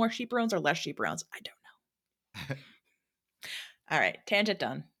 do we want more sheeparones or less sheeparones? I don't know. All right, tangent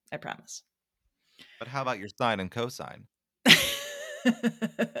done. I promise. But how about your sine and cosine?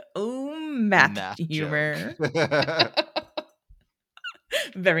 Oh, math Math joke. humor.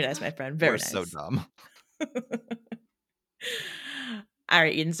 Very nice, my friend. We're Very so nice. dumb. All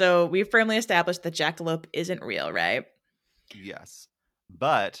right, Eden. So we firmly established that jackalope isn't real, right? Yes.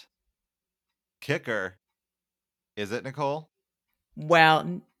 But kicker, is it Nicole?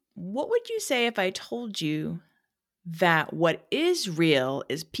 Well, what would you say if I told you that what is real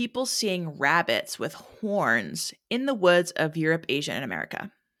is people seeing rabbits with horns in the woods of Europe, Asia, and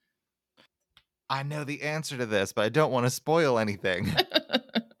America. I know the answer to this, but I don't want to spoil anything.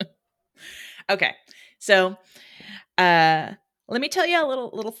 Okay, so uh, let me tell you a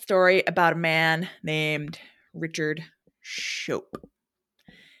little story about a man named Richard Shope.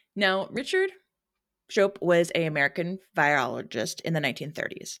 Now, Richard Shope was an American virologist in the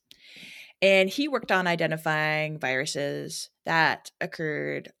 1930s, and he worked on identifying viruses that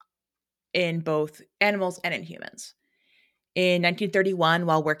occurred in both animals and in humans. In 1931,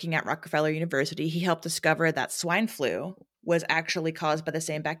 while working at Rockefeller University, he helped discover that swine flu was actually caused by the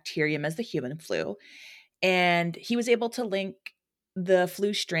same bacterium as the human flu. And he was able to link the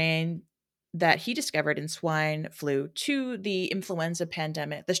flu strain that he discovered in swine flu to the influenza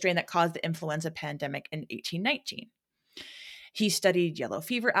pandemic, the strain that caused the influenza pandemic in 1819. He studied yellow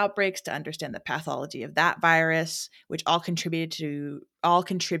fever outbreaks to understand the pathology of that virus, which all contributed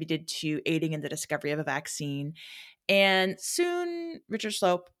to aiding in the discovery of a vaccine. And soon, Richard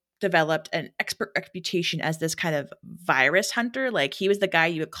Slope developed an expert reputation as this kind of virus hunter. Like, he was the guy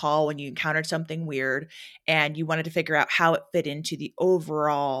you would call when you encountered something weird and you wanted to figure out how it fit into the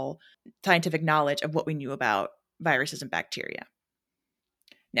overall scientific knowledge of what we knew about viruses and bacteria.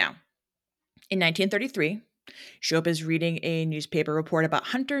 Now, in 1933, Shope is reading a newspaper report about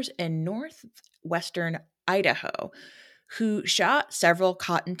hunters in northwestern Idaho who shot several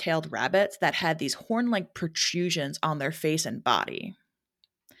cotton tailed rabbits that had these horn like protrusions on their face and body.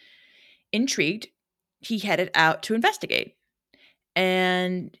 Intrigued, he headed out to investigate.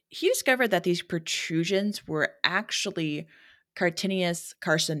 And he discovered that these protrusions were actually carcinoid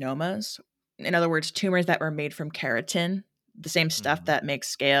carcinomas. In other words, tumors that were made from keratin, the same stuff Mhm. that makes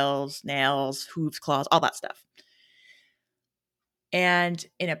scales, nails, hooves, claws, all that stuff. And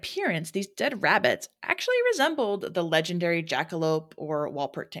in appearance, these dead rabbits actually resembled the legendary jackalope or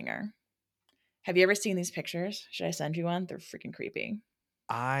Walpertinger. Have you ever seen these pictures? Should I send you one? They're freaking creepy.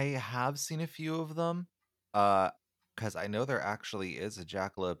 I have seen a few of them, because I know there actually is a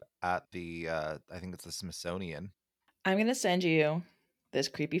jackalope at the, I think it's the Smithsonian. I'm going to send you this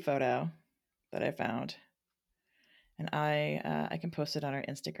creepy photo that I found. And I can post it on our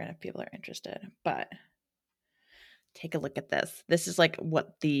Instagram if people are interested. But take a look at this. This is like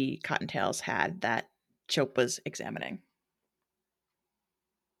what the cottontails had that Chope was examining.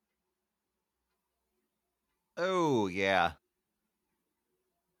 Oh, yeah,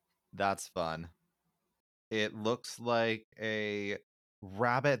 that's fun. It looks like a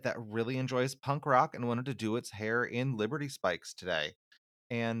rabbit that really enjoys punk rock and wanted to do its hair in Liberty Spikes today,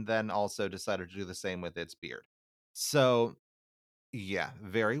 and then also decided to do the same with its beard. So, yeah,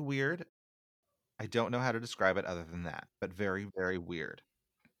 very weird. I don't know how to describe it other than that, but very, very weird.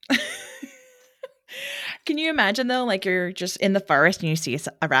 Can you imagine though, like you're just in the forest and you see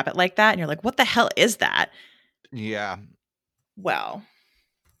a rabbit like that and you're like, what the hell is that? Yeah. Well,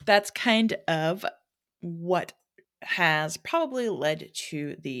 that's kind of what has probably led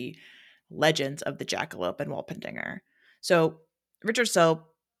to the legends of the jackalope and Walpendinger. So Richard Soap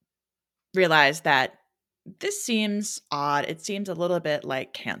realized that this seems odd. It seems a little bit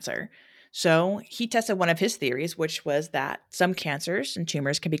like cancer. So he tested one of his theories, which was that some cancers and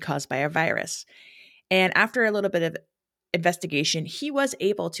tumors can be caused by a virus. And after a little bit of investigation, he was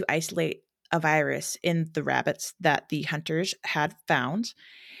able to isolate a virus in the rabbits that the hunters had found.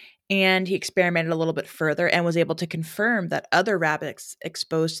 And he experimented a little bit further and was able to confirm that other rabbits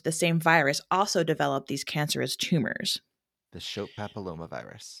exposed to the same virus also developed these cancerous tumors. The Shope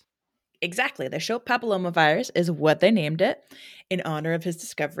papillomavirus. Exactly. The Shope papillomavirus is what they named it in honor of his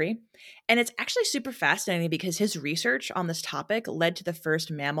discovery. And it's actually super fascinating because his research on this topic led to the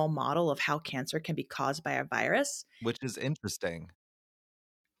first mammal model of how cancer can be caused by a virus. Which is interesting.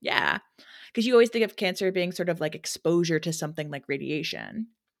 Yeah. Because you always think of cancer being sort of like exposure to something like radiation.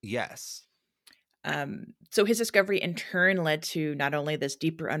 Yes. So his discovery in turn led to not only this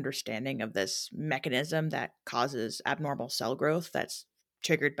deeper understanding of this mechanism that causes abnormal cell growth that's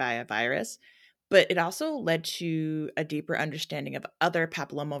triggered by a virus, but it also led to a deeper understanding of other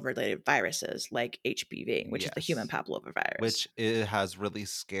papilloma related viruses like HPV, which is the human Yes. papillomavirus. Which it has really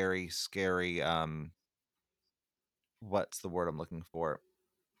scary, scary, what's the word I'm looking for?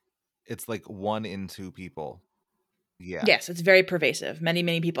 It's like 1 in 2 people. Yeah. Yes, it's very pervasive. Many,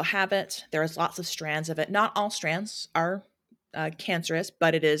 many people have it. There's lots of strands of it. Not all strands are cancerous,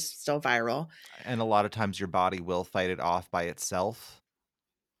 but it is still viral. And a lot of times your body will fight it off by itself,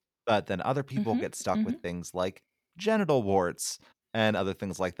 but then other people Hmm. get stuck with Hmm. things like genital warts and other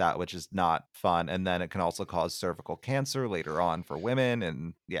things like that, which is not fun, and then it can also cause cervical cancer later on for women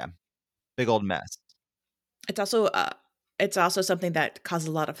and yeah, big old mess. It's also something that causes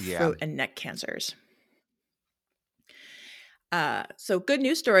a lot of Yeah, throat and neck cancers. So good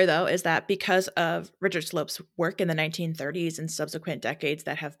news story though is that because of Richard Slope's work in the 1930s and subsequent decades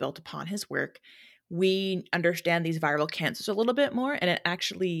that have built upon his work, we understand these viral cancers a little bit more, and it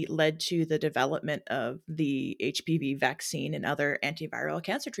actually led to the development of the HPV vaccine and other antiviral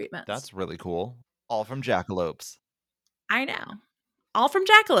cancer treatments. that's really cool. All from jackalopes. I know. All from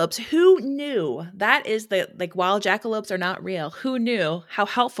jackalopes. Who knew? That is the like while jackalopes are not real, who knew how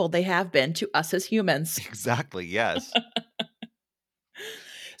helpful they have been to us as humans? Exactly, yes.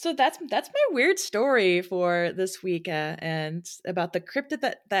 So that's my weird story for this week, and about the cryptid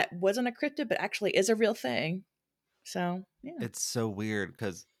that wasn't a cryptid but actually is a real thing. So yeah, It's so weird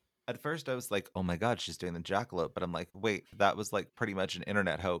because at first I was like, "Oh my god, she's doing the jackalope," but I'm like, "Wait, that was like pretty much an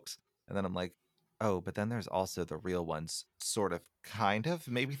internet hoax." And then I'm like, "Oh, but then there's also the real ones, sort of, kind of.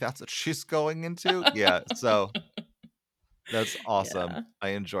 Maybe that's what she's going into." Yeah, so that's awesome. yeah, I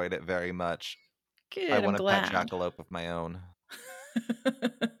enjoyed it very much. I good. I'm want a pet glad. jackalope of my own.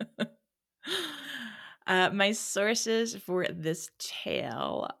 My sources for this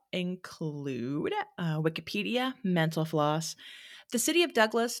tale include Wikipedia, Mental Floss,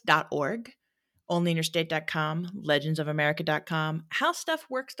 thecityofdouglas.org, onlyinyourstate.com, legendsofamerica.com,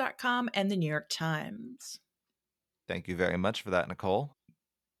 howstuffworks.com, and the New York Times. Thank you very much for that, Nicole.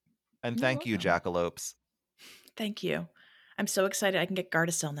 And You're thank you, welcome. jackalopes. Thank you. I'm so excited I can get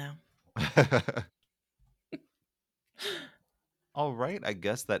Gardasil now. All right, I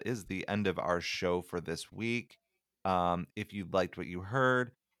guess that is the end of our show for this week. If you liked what you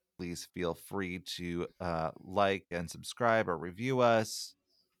heard, please feel free to like and subscribe or review us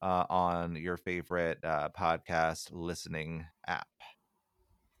on your favorite podcast listening app.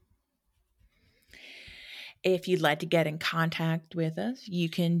 If you'd like to get in contact with us, you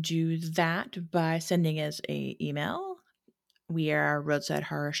can do that by sending us an email. We are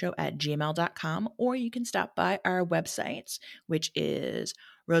roadsidehorrorshow@gmail.com, or you can stop by our website, which is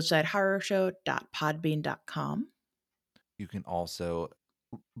roadsidehorrorshow.podbean.com. You can also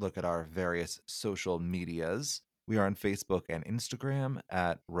look at our various social medias. We are on Facebook and Instagram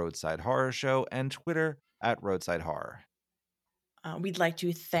at Roadside Horror Show and Twitter at Roadside Horror. We'd like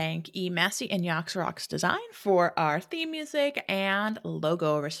to thank E. Massey and Yox Rocks Design for our theme music and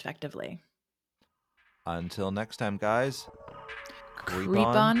logo, respectively. Until next time, guys, creep Creep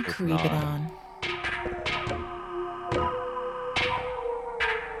on, on, creeping creep it on. on.